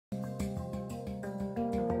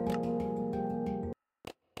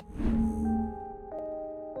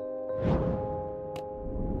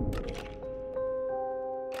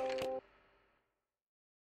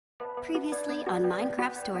Previously on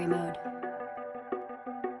Minecraft Story Mode.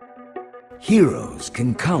 Heroes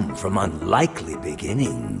can come from unlikely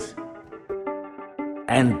beginnings.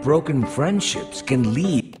 And broken friendships can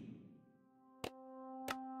lead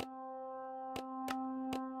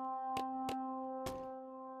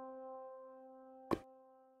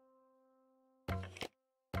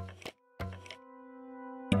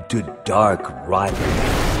to dark rivalry.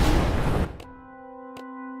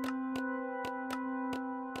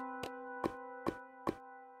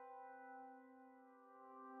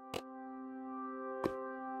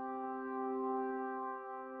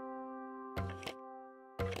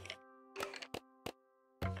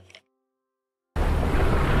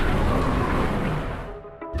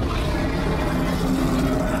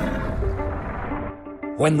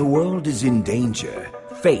 When the world is in danger,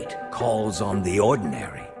 fate calls on the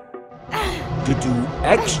ordinary to do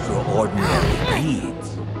extraordinary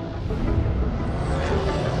deeds.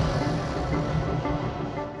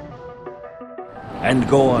 And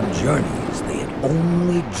go on journeys they had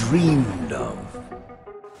only dreamed of.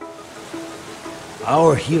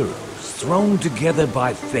 Our heroes, thrown together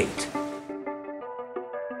by fate,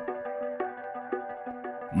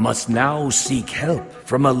 must now seek help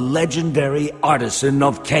from a legendary artisan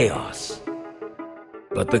of chaos.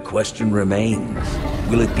 But the question remains,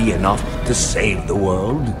 will it be enough to save the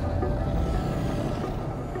world?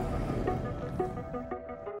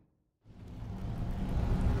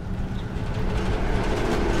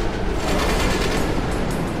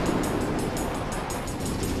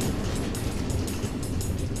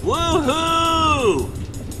 Woohoo!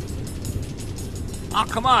 Oh,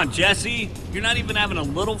 come on, Jesse. You're not even having a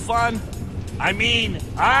little fun? I mean,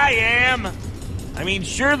 I am.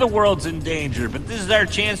 Sure, the world's in danger, but this is our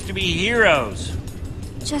chance to be heroes.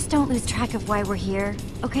 Just don't lose track of why we're here,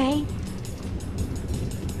 okay?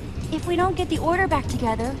 If we don't get the order back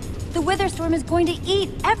together, the Wither Storm is going to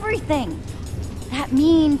eat everything. That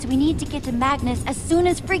means we need to get to Magnus as soon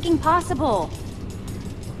as freaking possible.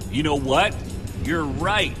 You know what? You're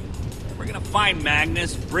right. We're gonna find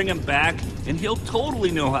Magnus, bring him back, and he'll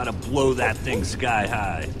totally know how to blow that thing sky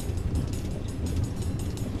high.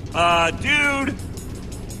 Dude!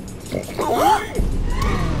 Whoa!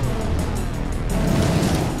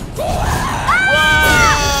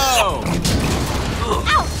 Ow!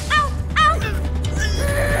 Ow! Ow!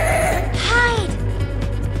 Hide!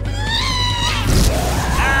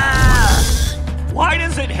 Ah! Why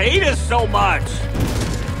does it hate us so much?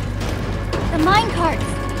 The minecarts!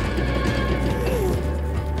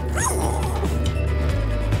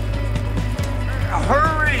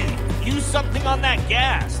 Hurry! Use something on that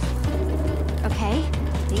gas. Okay,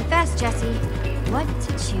 think fast, Jesse. What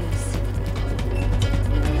to choose?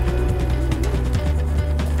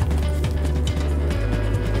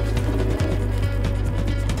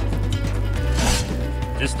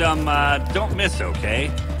 Just, don't miss,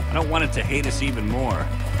 okay? I don't want it to hate us even more.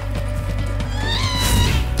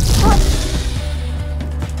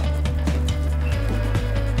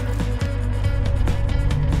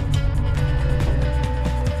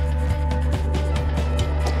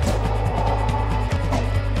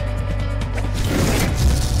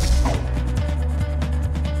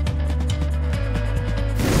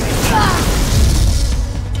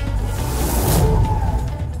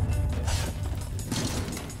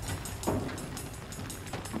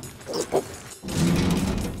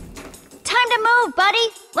 Buddy,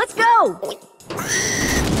 let's go!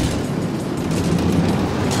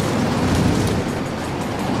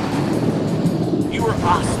 You were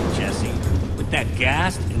awesome, Jesse. With that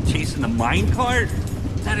gas and chasing the minecart,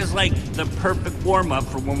 that is like the perfect warm-up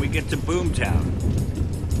for when we get to Boomtown.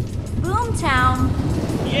 Boomtown?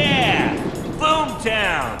 Yeah!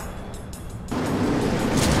 Boomtown!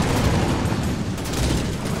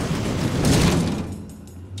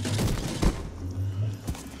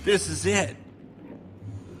 This is it.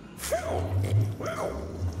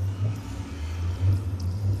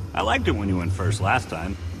 I liked it when you went first last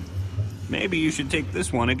time. Maybe you should take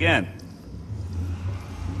this one again.